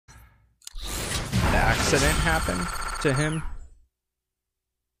accident happen to him.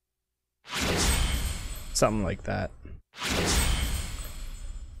 Something like that.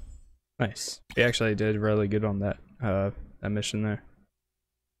 Nice. He actually did really good on that that mission there.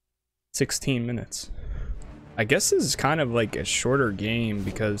 16 minutes. I guess this is kind of like a shorter game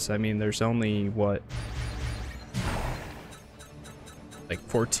because I mean there's only what, like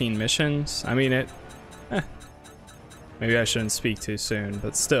 14 missions. I mean maybe I shouldn't speak too soon,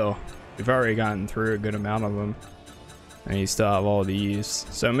 but still we've already gotten through a good amount of them and you still have all these,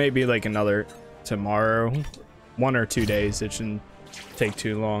 so maybe like another tomorrow, 1 or 2 days. It shouldn't take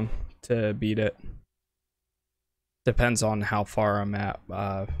too long to beat it. Depends on how far I'm at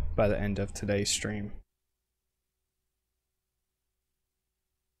by the end of today's stream.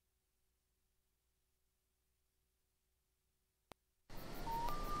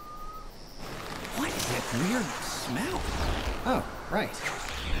 What is that weird smell? Oh, right.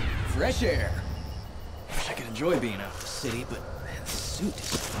 Fresh air. Wish I could enjoy being out in the city, but man, this suit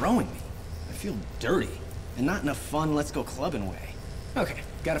is throwing me. I feel dirty, and not in a fun let's go clubbing way. Okay,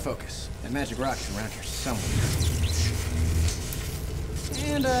 gotta focus. That magic rock is around here somewhere.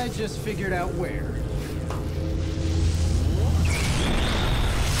 And I just figured out where.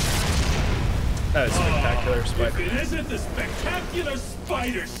 That is spectacular, Spider. If it isn't the spectacular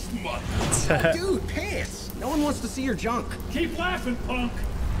spider smut. Oh, dude, pants! No one wants to see your junk. Keep laughing, punk.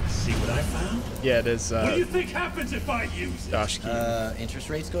 See what I found? Yeah, it is. What do you think happens if I use it? Josh Keaton. Interest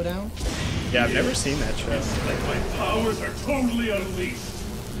rates go down? Yeah, I've never seen that show. It's like my powers are totally unleashed.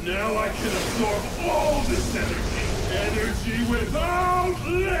 Now I can absorb all this energy. Energy without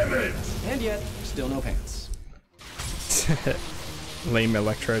limit! And yet, still no pants. Lame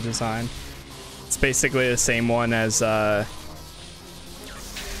electro design. It's basically the same one as See what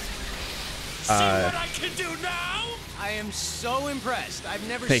I can do now? I am so impressed. I've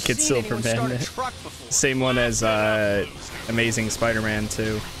never Naked seen anyone start a Silverman. truck before. Same one as Amazing Spider-Man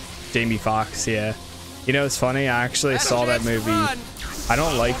 2. Jamie Foxx, yeah. You know, it's funny, I actually saw that movie. I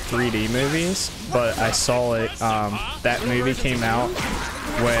don't like 3D movies, but I saw it. That movie came out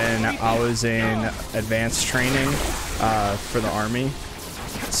when I was in advanced training for the Army.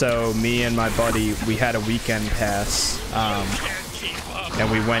 So me and my buddy, we had a weekend pass, and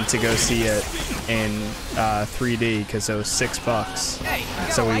we went to go see it in 3D because it was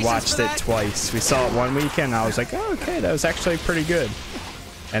 $6. So we watched it twice. We saw it one weekend. I was like, oh, okay, that was actually pretty good.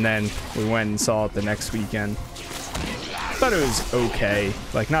 And then we went and saw it the next weekend. Thought it was okay,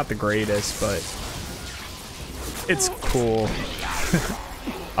 like not the greatest, but it's cool.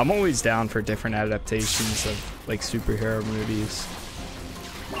 I'm always down for different adaptations of like superhero movies.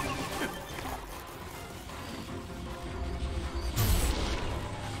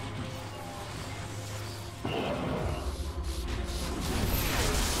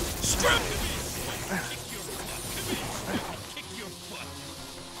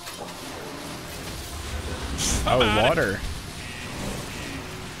 Oh, water.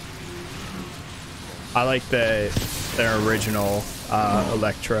 I like their original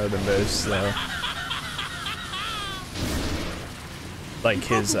Electro the most, though. Like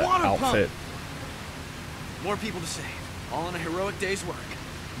his outfit. More people to save, all in a heroic day's work.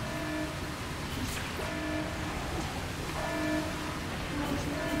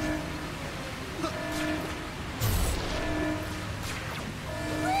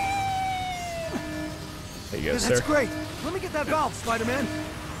 There you go, That's sir. great. Let me get that valve, Spider-Man.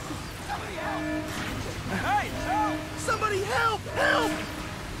 Hey, help! Somebody help! Help!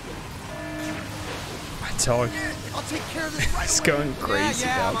 My dog I'll take care of this right is away. going crazy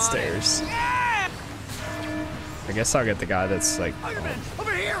I'm on it. downstairs. Yeah! I guess I'll get the guy that's like Spider-Man,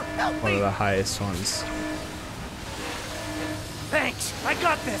 over here! Help one me! of the highest ones. Thanks, I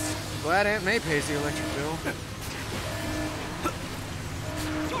got this. Glad Aunt May pays the electric bill.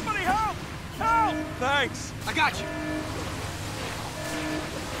 Somebody help! Help! Thanks. I got you.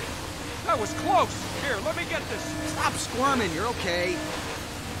 That was close. Here, let me get this. Stop squirming, you're okay.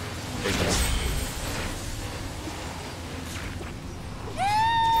 There you go.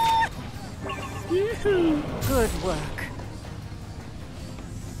 Good work.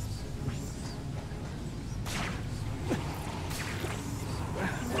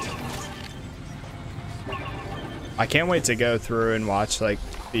 I can't wait to go through and watch like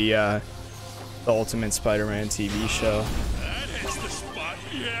the Ultimate Spider-Man TV show. That hits the spot.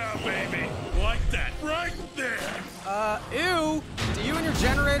 Yeah, baby. Like that. Right there. Ew. Do you and your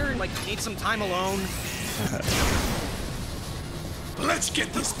generator, like, need some time alone? Let's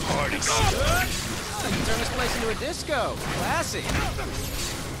get this party started. Oh, you turn this place into a disco. Classy.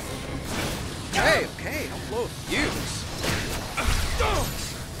 Hey, okay, don't blow a fuse.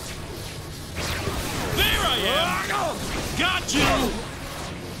 Got you!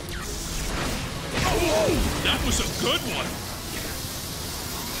 That was a good one!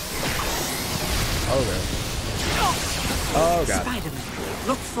 Oh, God. Oh, God. Spider-Man,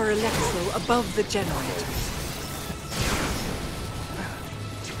 look for Electro above the generators.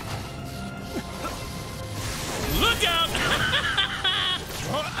 Look out!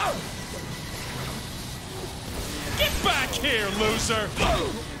 Get back here, loser!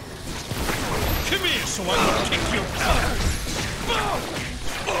 Come here so I can kick your ass!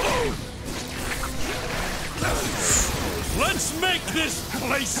 Let's make this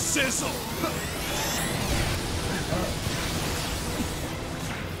place sizzle!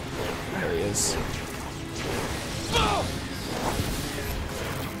 There he is.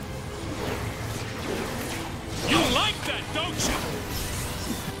 You like that, don't you?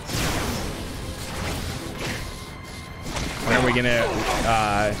 When are we gonna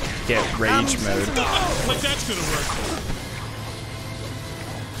get rage mode? Like that's gonna work.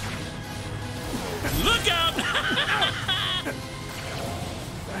 Look out!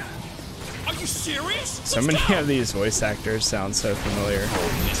 Are you serious? So many of these voice actors sound so familiar.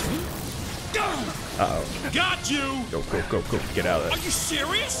 Uh-oh. Got you! Go, go, go, go. Get out of Are there. you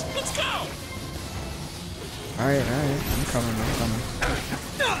serious? Let's go! Alright, alright. I'm coming, I'm coming.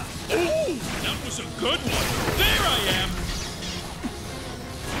 Ooh, that was a good one. There I am.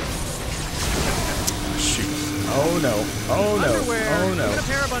 Shoot. Oh no. Oh no. Underwear. Oh no. Even a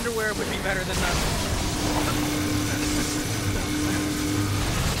pair of underwear would be better than nothing.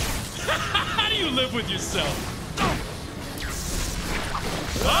 How do you live with yourself?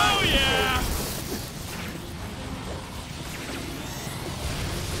 Oh yeah!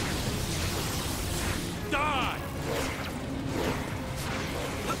 Die!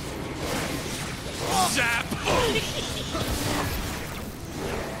 Zap!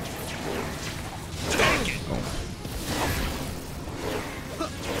 Take it!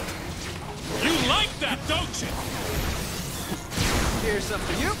 You like that, don't you? Here's some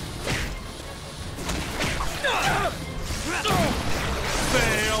for you.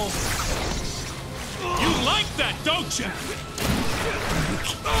 Fail! You like that, don't you?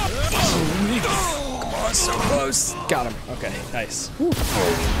 Come on, so close. Got him. Okay, nice. Woo.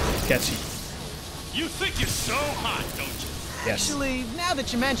 Catchy. You think you're so hot, don't you? Yes. Actually, now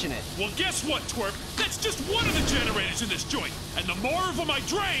that you mention it, Well, guess what, twerp? That's just one of the generators in this joint. And the more of them I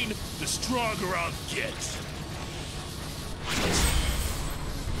drain, the stronger I'll get.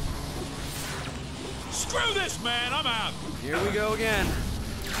 Screw this, man. I'm out. here we go again.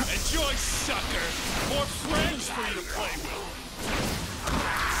 Enjoy, sucker. More friends for you to play with.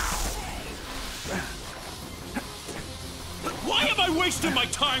 Why am I wasting my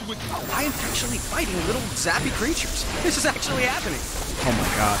time with... I am actually fighting little zappy creatures. This is actually happening. Oh my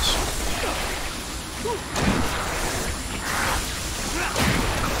gosh.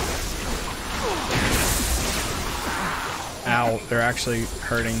 Ow, they're actually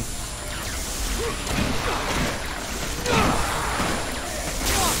hurting.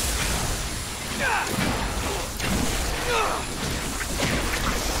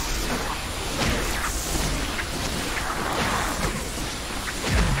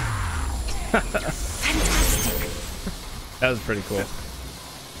 Fantastic. That was pretty cool.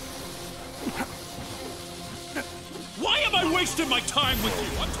 Why am I wasting my time with you?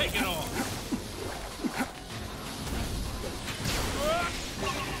 I'm taking off.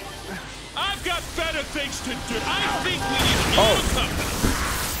 I've got better things to do. I think we need your company.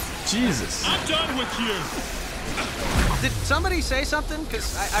 Jesus. I'm done with you. Did somebody say something?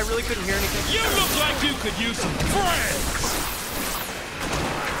 Because I really couldn't hear anything. You look like you could use some friends.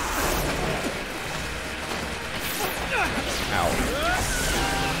 Ow.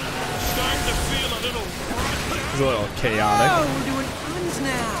 Starting to feel a little... It's a little chaotic. Oh, we're doing puns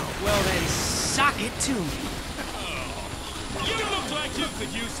now. Well then, sock it to me. You look like you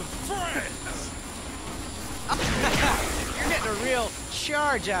could use some friends. You're getting a real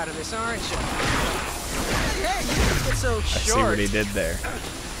charge out of this, aren't you? Hey, you don't get so I short. see what he did there.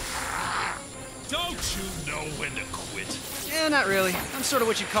 Don't you know when to quit? Yeah, not really. I'm sort of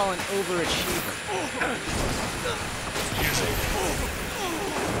what you call an overachiever.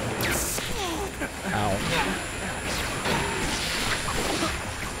 Ow.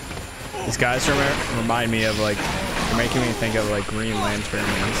 These guys remind me of like, they're making me think of like Green Lantern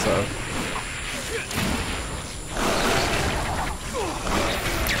and stuff.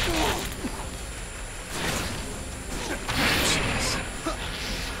 Jeez.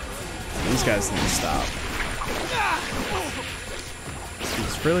 These guys need to stop.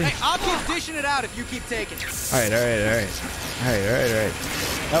 It's really... Hey, I'll keep dishing it out if you keep taking it. Alright, alright, alright. Alright, alright, alright.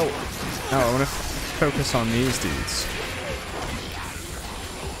 No. No, I wanna... focus on these dudes.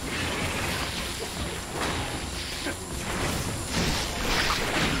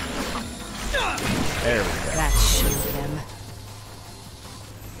 There we go. That showed them.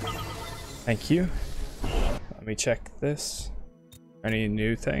 Thank you. Let me check this. Any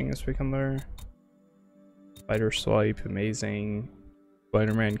new things we can learn? Spider Swipe, amazing.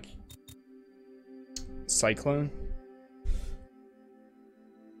 Spider-Man Cyclone.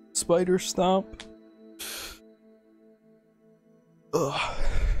 Spider Stomp. Ugh.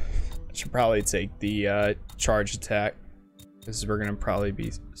 I should probably take the charge attack, because we're gonna probably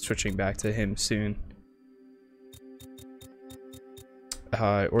be switching back to him soon.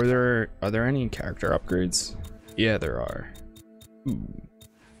 Are there any character upgrades? Yeah, there are. Ooh.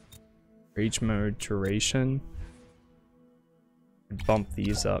 Rage mode duration. Bump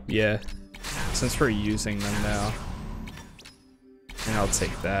these up, yeah. Since we're using them now. And I'll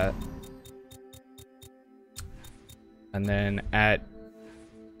take that. And then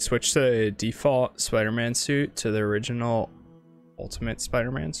switch the default Spider-Man suit to the original Ultimate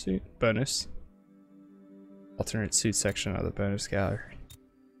Spider-Man suit bonus. Alternate suit section of the bonus gallery.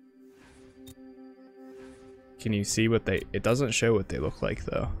 Can you see what it doesn't show what they look like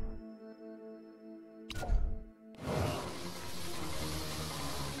though.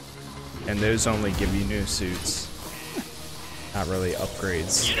 And those only give you new suits. Not really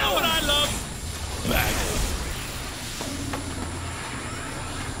upgrades. You know what I love? Back.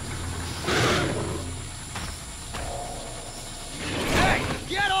 Hey,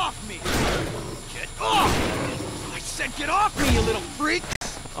 get off me! Get off! I said get off me, you little freak!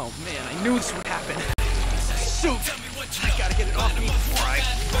 Oh man, I knew this would happen. Shoot! I gotta get it off me before I...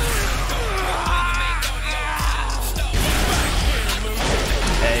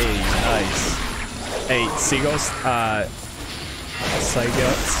 Hey, nice. Hey, Seagulls,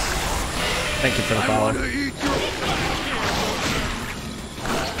 Psyguts. Thank you for the follow.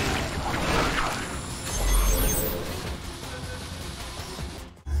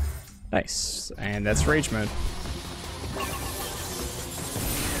 Nice, and that's rage mode.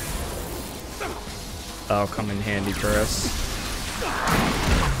 That'll come in handy for us.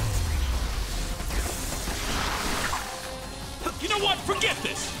 You know what? Forget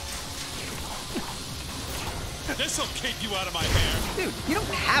this. This'll keep you out of my hair. Dude, you don't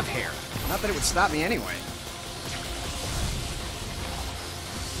have hair. Not that it would stop me anyway.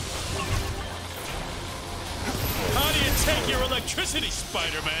 How do you take your electricity,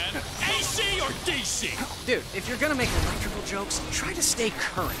 Spider-Man? AC or DC? Dude, if you're gonna make electrical jokes, try to stay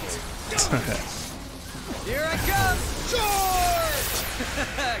current. Here I come! Charge!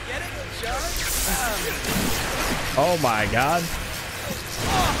 Get it? Charge? Oh my god.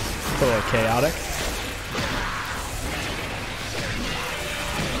 A little chaotic.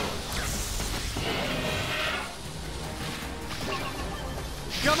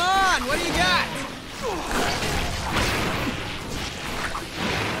 Come on! What do you got?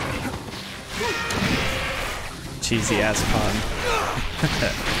 Cheesy ass pun.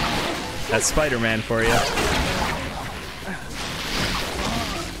 That's Spider-Man for you. Hey,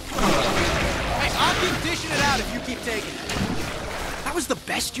 I'll keep dishing it out if you keep taking it. That was the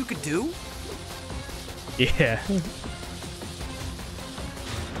best you could do? Yeah.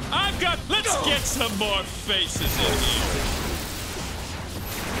 Let's get some more faces in here.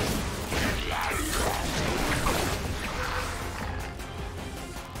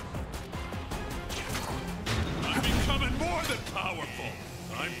 I'm becoming more than powerful.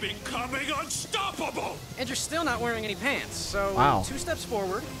 I'm becoming unstoppable. And you're still not wearing any pants, so Wow. 2 steps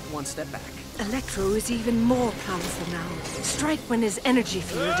forward, 1 step back. Electro is even more powerful now. Strike when his energy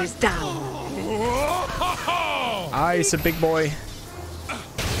field is down. Ah, he's a big boy.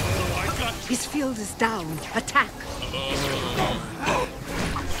 His field is down. Attack.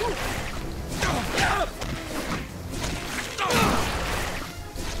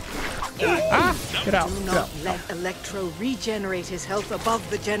 Ah, get out. Do Get not out. let Electro regenerate his health above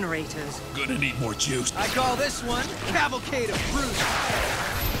the generators. Gonna need more juice. I call this one Cavalcade of Bruce.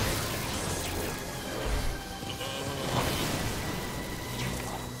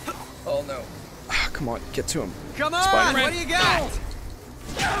 Oh no. Ah, come on, get to him. Come on, Spider-Man. what do you got?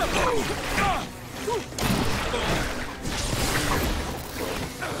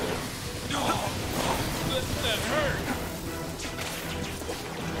 That hurt.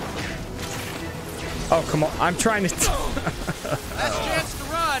 Oh, come on. I'm trying to... Last chance to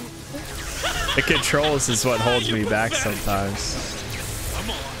run. The controls is what holds me back sometimes. Come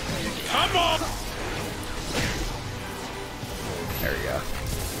on. Come on. There we go.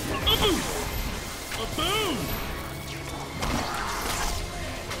 A boom. A boom.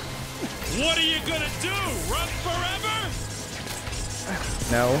 What are you gonna do? Run forever?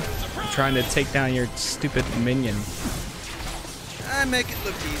 No, I'm trying to take down your stupid minion. I make it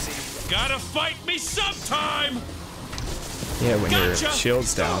look easy. Gotta fight me sometime! Yeah, when your Gotcha.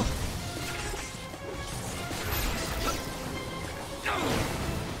 shield's down.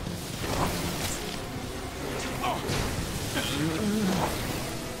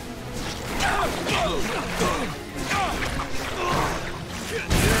 You're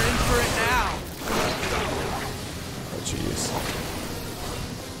in for it now. Oh, jeez.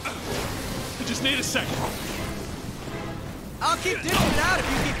 I just need a second. I'll keep dishing it out if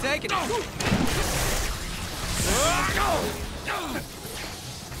you keep taking it.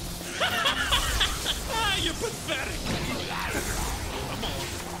 You're pathetic.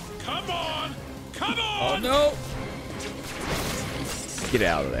 Come on. Come on. Oh, no. Get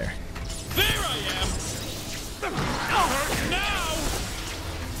out of there. There I am. Hurt now.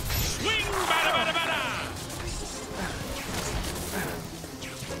 Swing, bada, bada, bada.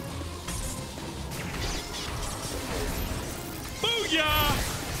 Booyah!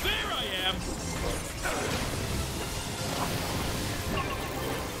 There I am.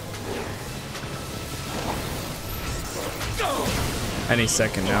 Any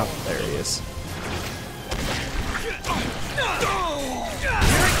second now. There he is. Here it comes.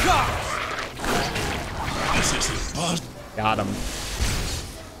 This isn't fun. Got him.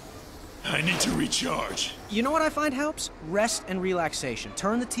 I need to recharge. You know what I find helps? Rest and relaxation.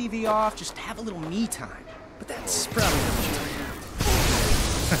 Turn the TV off, just have a little me time. But that's probably not what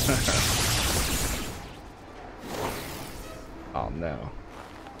Oh, no.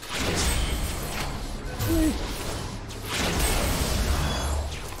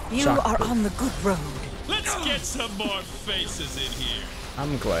 You Shock. are on the good road. Let's get some more faces in here.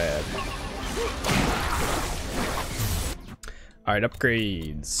 I'm glad. Alright,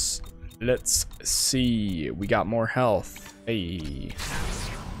 upgrades. Let's see. We got more health. Hey.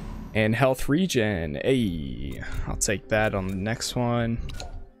 And health regen. Hey. I'll take that on the next one.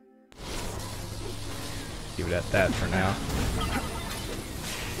 Keep it at that for now.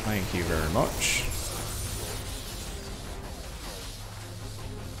 Thank you very much.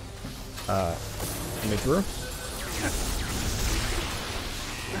 Let me through.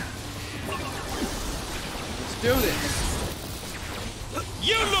 Let's do this.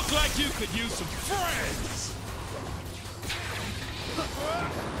 You look like you could use some friends.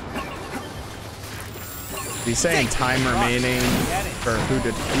 He's saying time remaining for who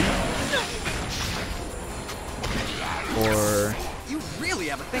to defeat? Or You really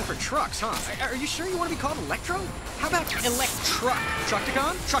have a thing for trucks, huh? Are you sure you want to be called Electro? How about Electruck?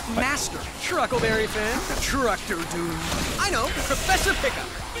 Trucktagon? Truck Master? Truckleberry Finn? Trucker Dude? I know, Professor Pickup.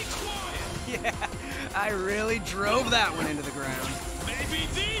 Be quiet. Yeah, I really drove that one into the ground. Maybe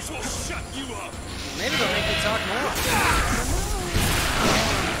these will shut you up. Maybe they'll make me talk more.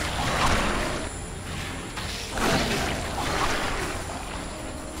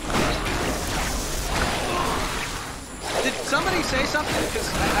 Did somebody say something? Because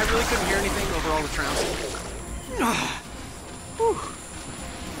I really couldn't hear anything over all the trouncing.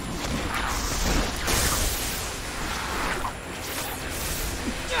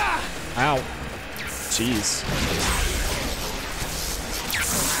 ow. Jeez.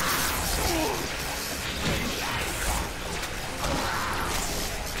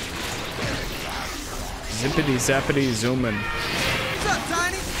 Zippity zappity zoomin'. What's up,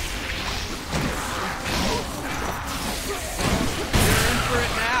 Tiny? You're in for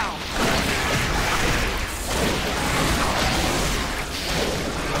it now.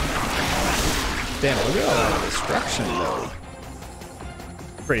 Damn, look at all that destruction though.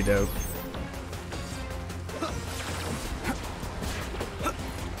 Pretty dope.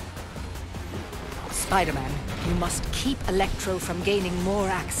 Spider-Man, you must keep Electro from gaining more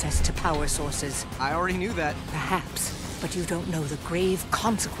access to power sources. I already knew that. Perhaps, but you don't know the grave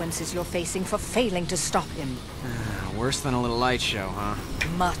consequences you're facing for failing to stop him. Worse than a little light show, huh?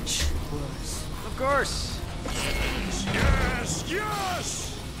 Much worse. Of course. Yes,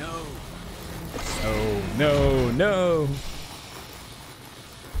 yes. No. Oh, no, no.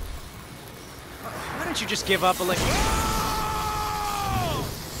 Why don't you just give up,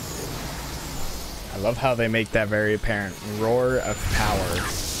 I love how they make that very apparent. Roar of power.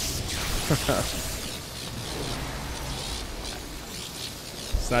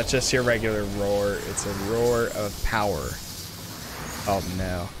 It's not just your regular roar, it's a roar of power. Oh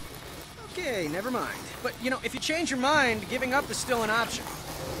no. Okay, never mind. But, you know, if you change your mind, giving up is still an option.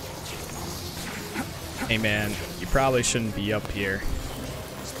 Hey man, you probably shouldn't be up here.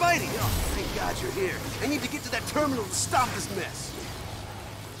 Spidey! Oh, thank God you're here. I need to get to that terminal to stop this mess.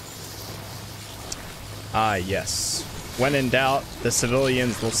 Ah, yes. When in doubt, the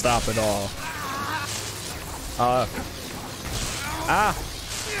civilians will stop it all.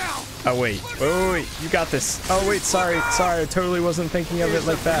 Oh, wait. Wait, you got this. Oh, wait, sorry. I totally wasn't thinking of it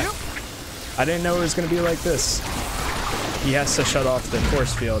like that. I didn't know it was going to be like this. He has to shut off the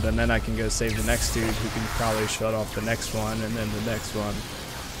force field, and then I can go save the next dude who can probably shut off the next one, and then the next one,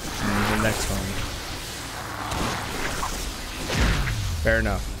 and the next one. Fair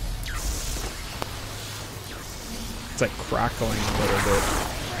enough. It's like crackling a little bit.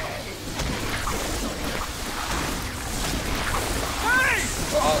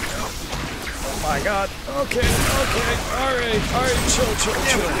 Oh my god. Okay. Alright, chill.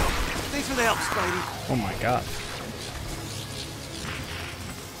 Thanks for the help, Spidey. Oh my god.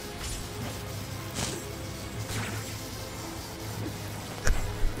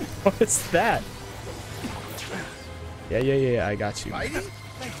 What is that? Yeah, I got you. Spidey?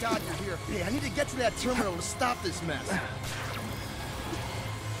 Thank God you're here. Hey, I need to get to that terminal to stop this mess.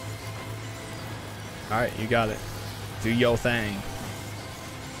 Alright, you got it. Do your thing.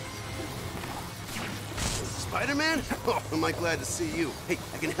 Spider-Man? Oh, am I glad to see you. Hey,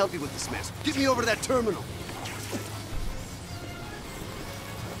 I can help you with this mess. Get me over to that terminal.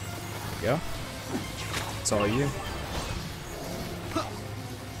 Yeah. It's all you.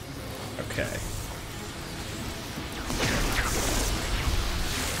 Okay.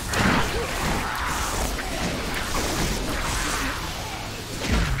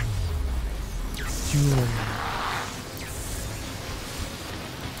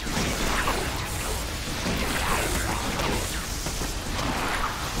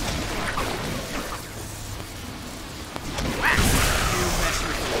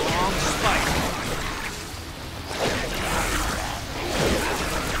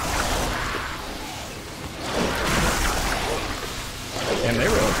 And they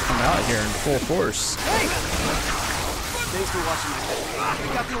really come out here in full force. Hey! Thanks for watching my head.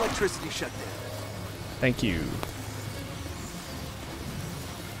 We got the electricity shut down. Thank you.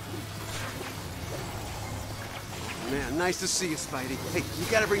 Man, nice to see you, Spidey. Hey, you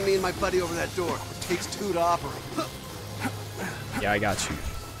gotta bring me and my buddy over that door. It takes two to operate. Yeah, I got you.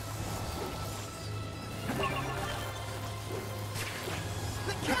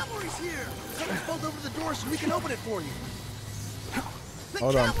 The cavalry's here! Help us both over the door so we can open it for you. The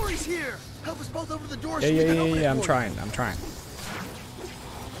Hold on. cavalry's here! Help us both over the door so we can open it for you. Yeah, I'm trying.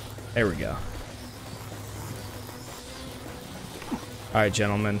 There we go. Alright,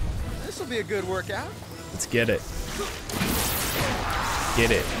 gentlemen. This'll be a good workout. Let's get it.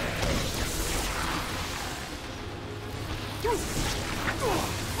 Get it.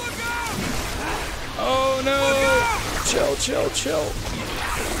 Oh no! Chill.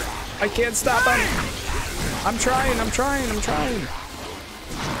 I can't stop him. I'm trying.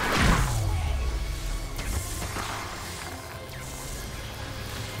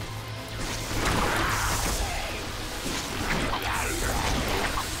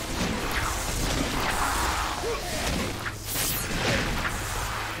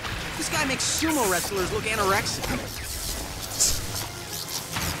 This guy makes sumo wrestlers look anorexic.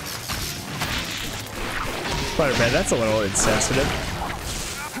 Spider-Man, that's a little insensitive.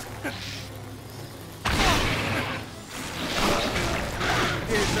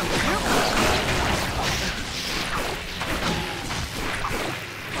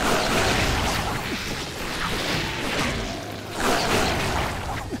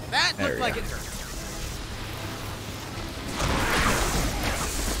 That There looked we like go. it hurt.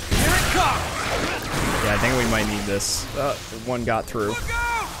 Here it comes! Yeah, I think we might need this. One got through.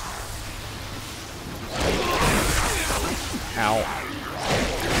 Ow.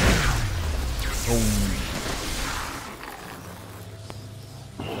 Boom.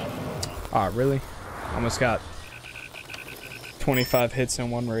 Ah, really? Almost got 25 hits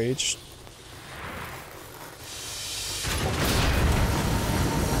in one rage.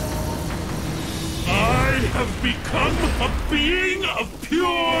 I have become a being of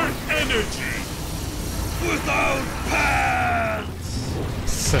pure energy. Without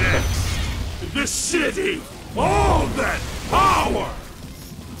pants. The city. All that power.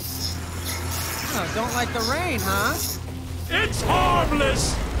 Oh, don't like the rain, huh? It's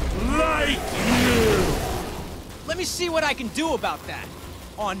harmless. Like you. Let me see what I can do about that.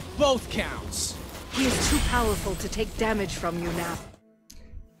 On both counts. He is too powerful to take damage from you now.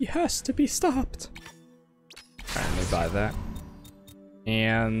 He has to be stopped. Alright, let me buy that.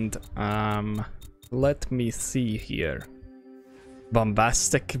 And, let me see here.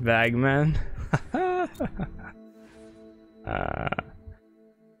 Bombastic Bagman.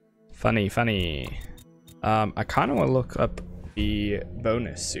 Funny. I kind of want to look up the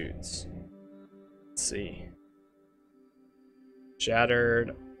bonus suits. Let's see.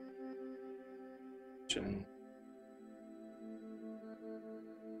 Shattered.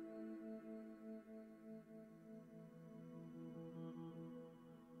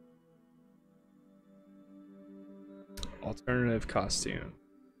 Alternative costume.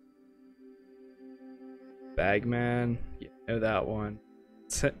 Bagman. Yeah, know that one.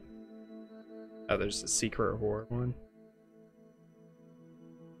 Oh, there's a secret war one.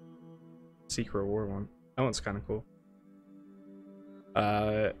 Secret war one. That one's kind of cool.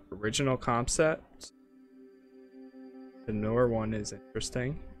 Original comp set. The Noir one is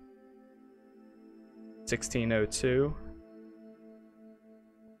interesting. 1602.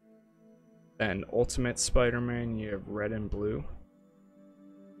 Then Ultimate Spider-Man, you have red and blue.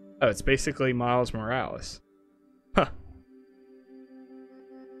 Oh, it's basically Miles Morales. Huh.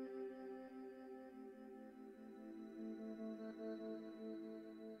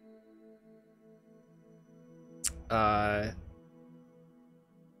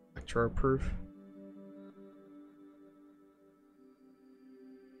 Electro proof.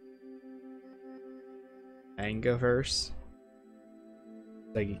 Mangaverse.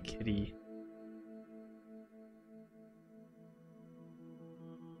 Like a kitty.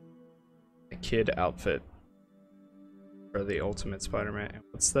 A kid outfit for the Ultimate Spider-Man.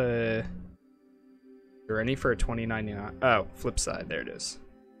 What's the... Is there any for a $20.99? Oh, flip side. There it is.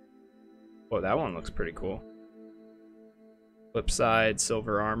 Oh, that one looks pretty cool. Flip side,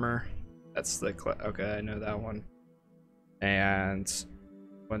 silver armor. That's the... Okay, I know that one. And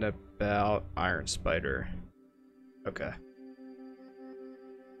what about Iron Spider? Okay.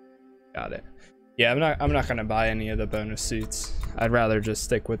 Got it. Yeah, I'm not gonna buy any of the bonus suits. I'd rather just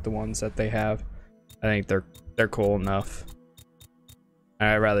stick with the ones that they have. I think they're cool enough.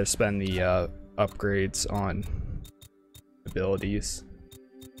 I'd rather spend the upgrades on abilities.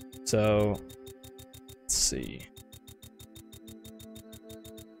 So let's see.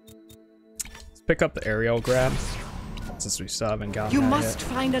 Let's pick up the aerial grab since we still haven't gotten You that must yet.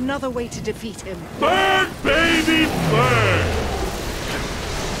 find another way to defeat him. Burn, baby, burn!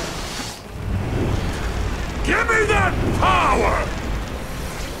 Give me that power!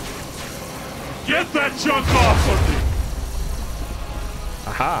 Get that junk off of me!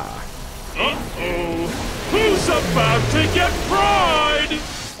 Aha! Uh-oh! Who's about to get fried?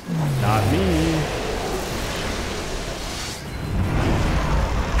 Not me.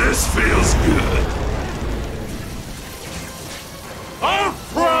 This feels good. I'll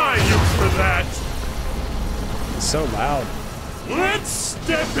fry you for that! It's so loud. Let's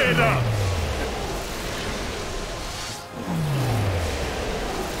step it up!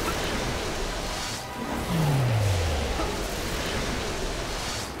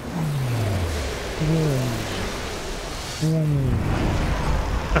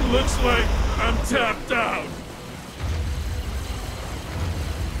 Looks like I'm tapped out.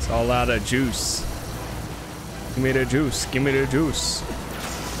 It's all out of juice. Give me the juice. Give me the juice.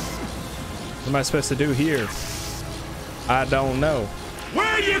 What am I supposed to do here? I don't know.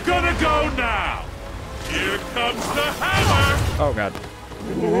 Where you gonna go now? Here comes the hammer. Oh god.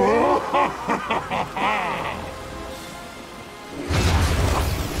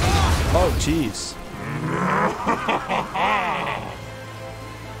 Oh jeez.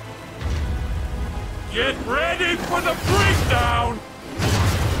 Get ready for the breakdown.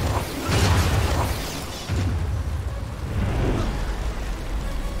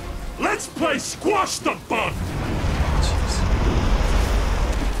 Let's play squash the bug.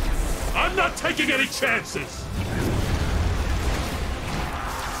 I'm not taking any chances.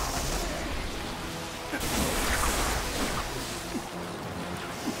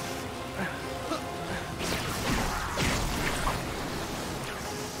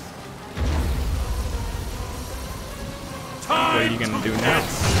 What are you gonna do now?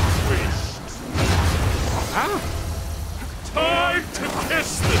 Ah! Time to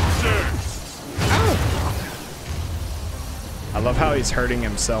kiss the dirt. I love how he's hurting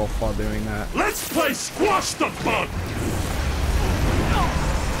himself while doing that. Let's play squash the bug.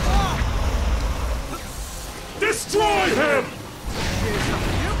 Destroy him.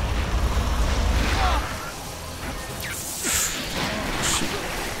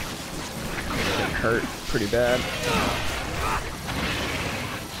 Getting hurt pretty bad.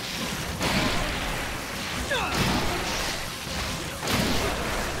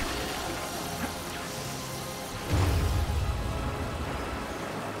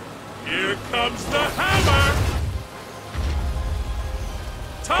 Here comes the hammer!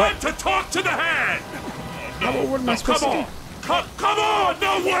 Time to talk to the hand! Oh, no. What am I supposed to do? Come on!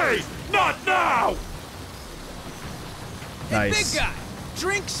 No way! Not now! Nice. Big guy,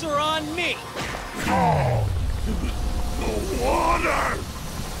 Drinks are on me. Oh, the water!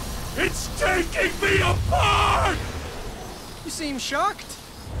 It's taking me apart! You seem shocked.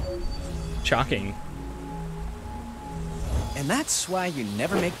 Shocking. And that's why you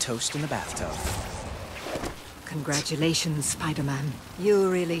never make toast in the bathtub. Congratulations, Spider-Man. You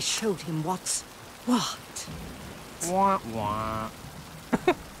really showed him what's what. Wah, wah.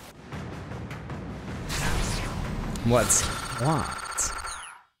 What's what?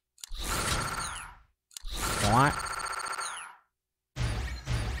 What?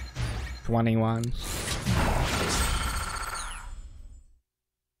 21.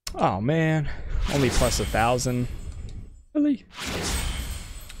 Oh man, only plus 1,000. Really?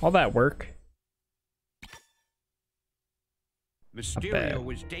 All that work? Mysterio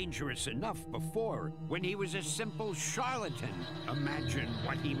was dangerous enough before, when he was a simple charlatan. Imagine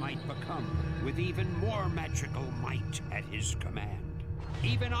what he might become, with even more magical might at his command.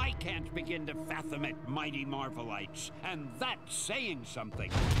 Even I can't begin to fathom it, mighty Marvelites, and that's saying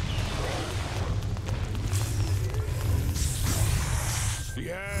something.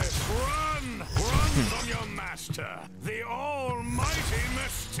 Yes, run! Run from your master, the almighty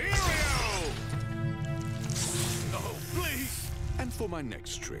Mysterio! Oh, please! And for my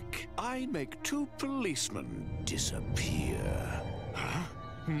next trick, I make 2 policemen disappear. Huh?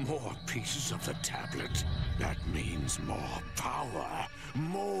 More pieces of the tablet. That means more power.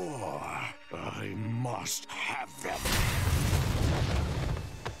 More. I must have them.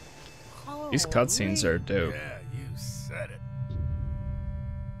 These cutscenes are dope. Yeah, you said it.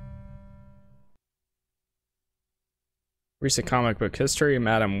 Recent comic book history: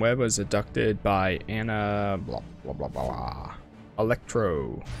 Madam Web was abducted by Anna blah blah blah blah.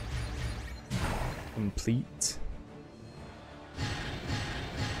 Electro. Complete.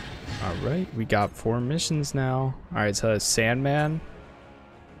 Alright, we got 4 missions now. Alright, so it's Sandman,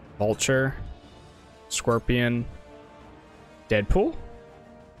 Vulture, Scorpion, Deadpool?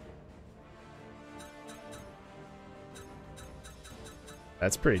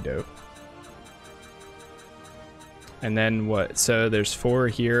 That's pretty dope. And then what? So there's 4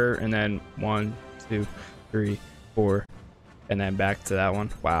 here, and then 1, 2, 3, 4, and then back to that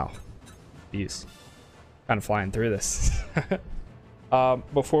one. Wow. Jeez. Kind of flying through this.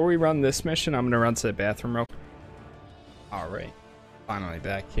 Before we run this mission, I'm gonna run to the bathroom real quick. All right, finally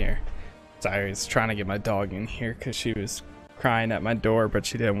back here. Sorry, I was trying to get my dog in here because she was crying at my door, but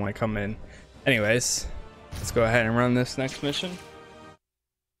she didn't want to come in. Anyways, let's go ahead and run this next mission.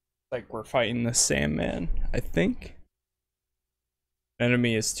 Like we're fighting the Sandman, I think.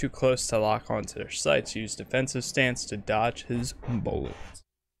 Enemy is too close to lock onto their sights. Use defensive stance to dodge his bullets.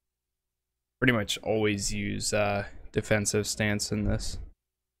 Pretty much always use defensive stance in this.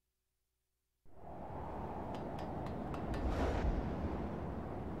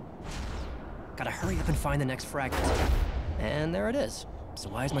 Gotta hurry up and find the next fragment. And there it is. So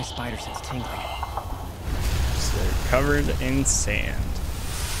why is my spider sense tingling? So they're covered in sand.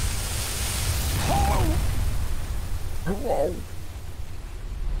 Whoa.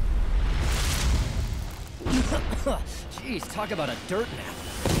 Jeez, talk about a dirt nap.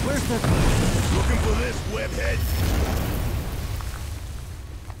 Where's the... Looking for this, webhead?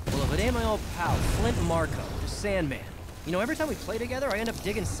 Well, if it ain't my old pal, Flint Marco, the Sandman. You know, every time we play together, I end up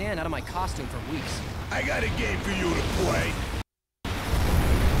digging sand out of my costume for weeks. I got a game for you to play.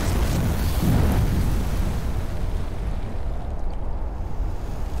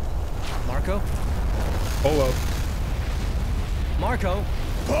 Marco? Polo. Marco?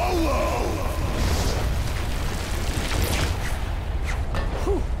 Polo!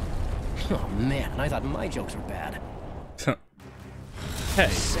 Whew. Oh, man, I thought my jokes were bad. Hey.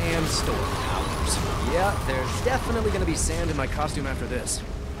 Sandstorm powers. Yeah, there's definitely gonna be sand in my costume after this.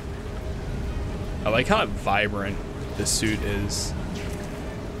 I like how vibrant the suit is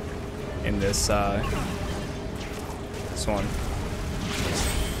in this this one.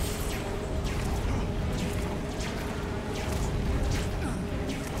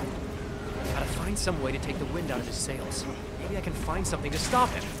 Gotta find some way to take the wind out of his sails. Maybe I can find something to stop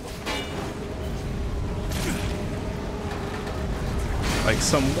him. Like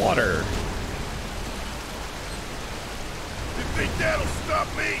some water. You think that'll stop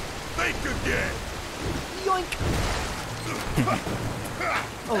me? Think again! Yoink!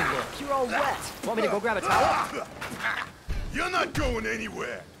 Oh, look, you're all wet. Want me to go grab a towel? You're not going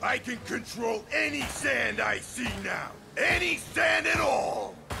anywhere. I can control any sand I see now. Any sand at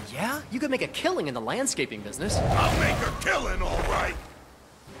all. Yeah? You could make a killing in the landscaping business. I'll make a killing, all right.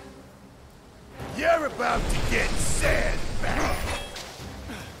 You're about to get sand back.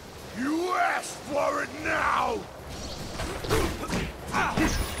 You asked for it now.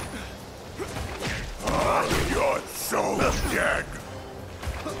 You're so dead.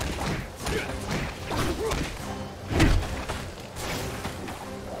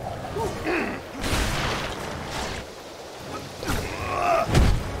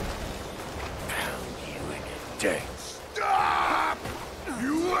 Day. Stop!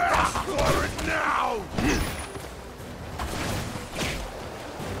 You asked for it now!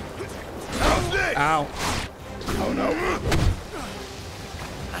 How's this? Ow. Oh no.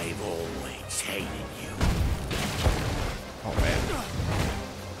 I've always hated you. Oh man.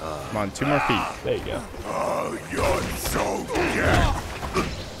 Come on, 2 more feet. There you go. Oh, you're so dead.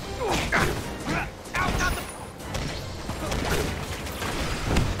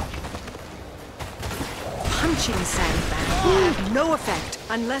 Punching Sandman will have no effect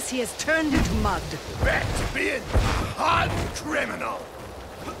unless he is turned into mud. Back to being a hot criminal.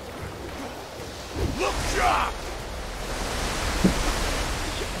 Look sharp.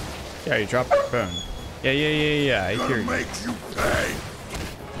 Yeah, you dropped your phone. Yeah. I hear you. Makes you pay.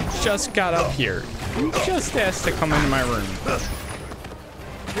 Just got up here. You just asked to come into my room.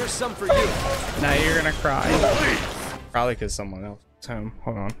 Here's some for you. Now you're gonna cry. Probably because someone else is home.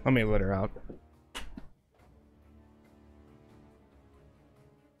 Hold on. Let me let her out.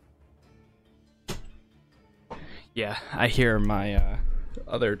 Yeah, I hear my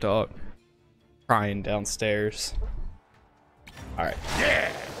other dog crying downstairs. All right. Yeah,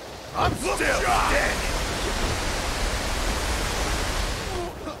 I'm still dead.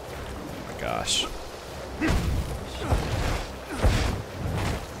 Oh my gosh.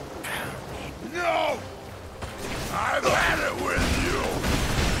 No, I've had it with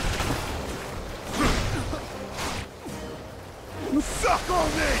you. Suck on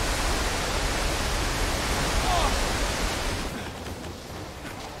me.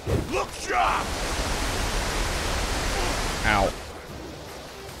 Look sharp! Ow.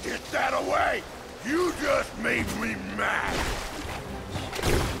 Get that away! You just made me mad!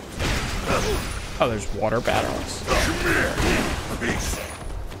 Oh, there's water battles. Come here! Peace!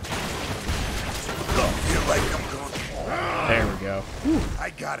 Don't feel like I'm going... There we go. I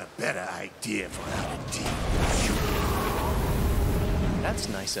got a better idea for how to deal with you. That's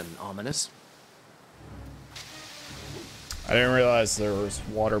nice and ominous. I didn't realize there was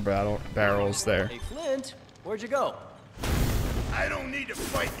water barrels there. Hey, Flint, where'd you go? I don't need to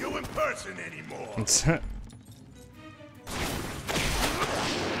fight you in person anymore. Come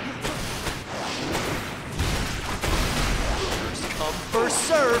first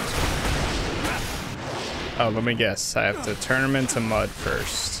served. Oh, let me guess. I have to turn them into mud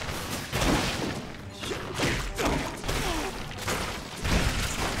first.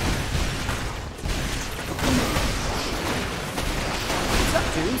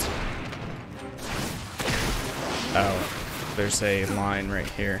 Oh, there's a line right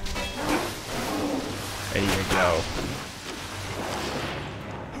here. There you go.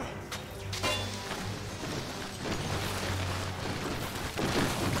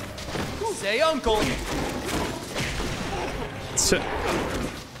 Say uncle.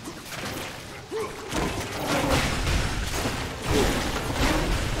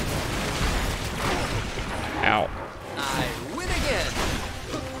 Ow. I win again.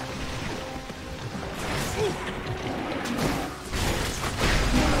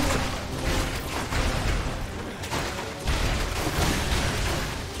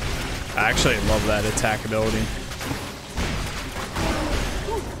 I actually love that attack ability.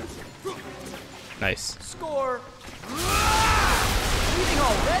 Nice. Score. Leaving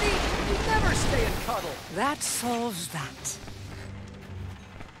already? You never stay and cuddle. That solves that.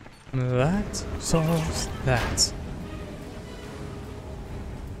 That solves that.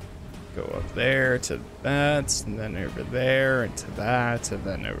 Go up there to that, and then over there, and to that, and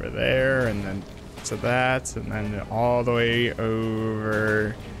then over there, and then to that, and then all the way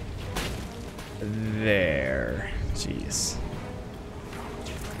over there. Jeez.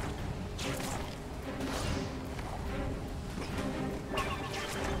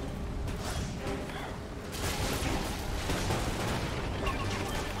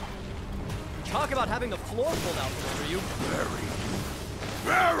 Talk about having the floor pulled out for you.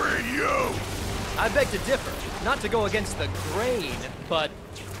 Bury you! I beg to differ. Not to go against the grain, but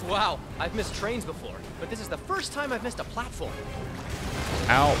wow, I've missed trains before. But this is the first time I've missed a platform.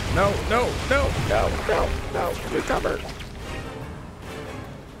 Ow. No. Recover.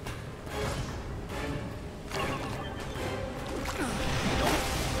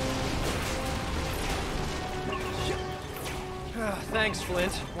 Thanks,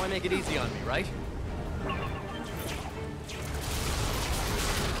 Flint. Why make it easy on me, right?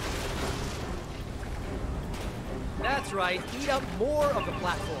 That's That's right. Eat up more of the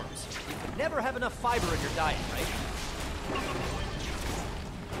platforms. You can never have enough fiber in your diet, right?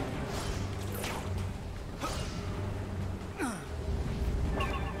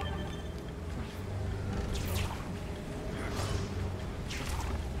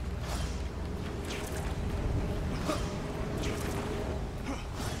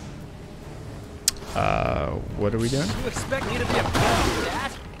 What are we doing? You expect me to be a pro at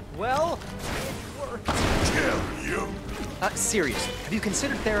that? Well, it worked. Kill you! Seriously, have you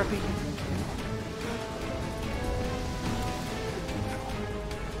considered therapy?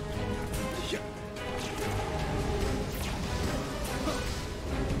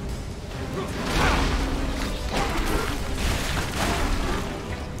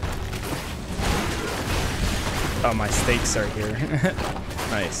 Oh, my stakes are here.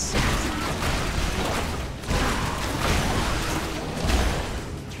 Nice.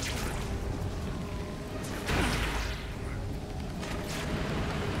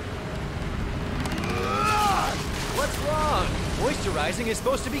 Moisturizing is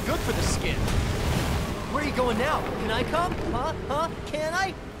supposed to be good for the skin. Where are you going now? Can I come? Huh? Can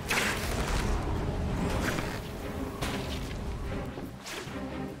I?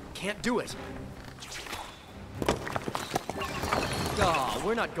 Can't do it. Oh,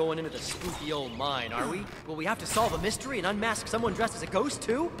 we're not going into the spooky old mine, are we? Will we have to solve a mystery and unmask someone dressed as a ghost,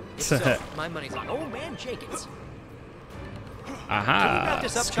 too? If so, my money's on old man Jenkins. Aha! Can you wrap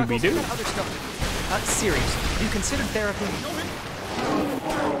this up, Chuckles? Scooby-Doo. Other stuff. Seriously, have you considered therapy?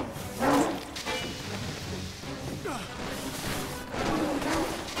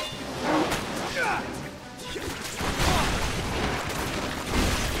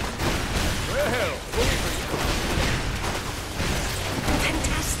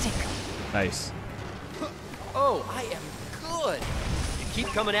 Fantastic. Nice. Oh, I am good. You keep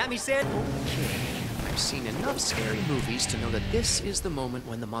coming at me, Sand? Okay. I've seen enough scary movies to know that this is the moment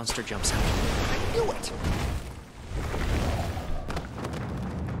when the monster jumps out. I knew it!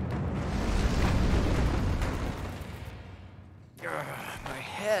 My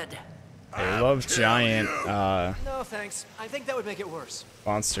head. I love giant No, thanks. I think that would make it worse.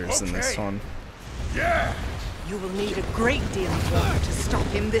 monsters in this one. Yeah! You will need a great deal of water to stop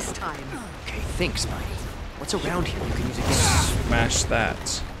him this time. Okay, think, Spidey. What's around here you can use against? Smash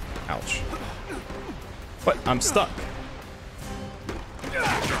that. Ouch. What? I'm stuck.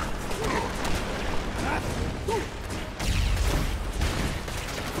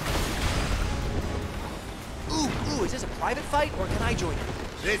 Ooh, is this a private fight, or can I join you?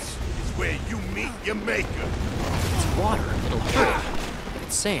 This is where you meet your maker. It's water, it'll hurt. If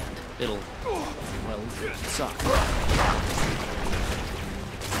it's sand, it'll, well, suck.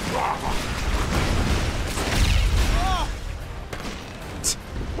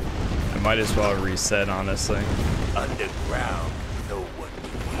 I might as well reset, honestly. Underground, no one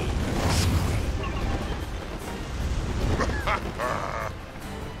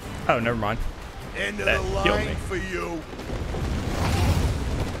Oh, never mind. End of That the killed line me. for you.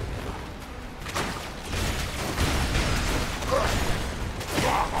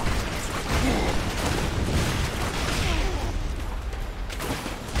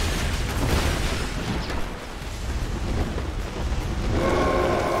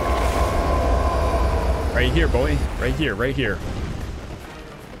 Right here, boy. Right here, right here.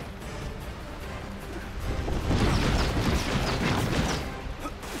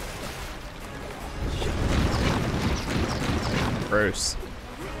 Gross.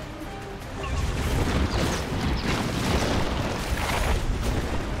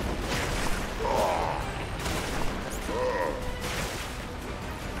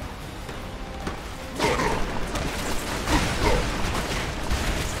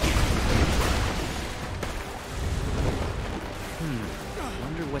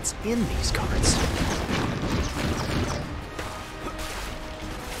 Wonder what's in these cards.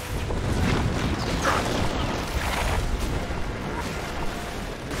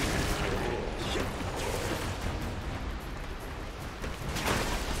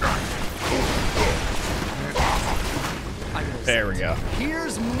 There we go.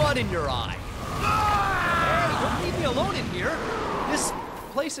 Here's mud in your eye. Don't leave me alone in here. This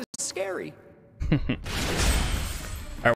place is scary.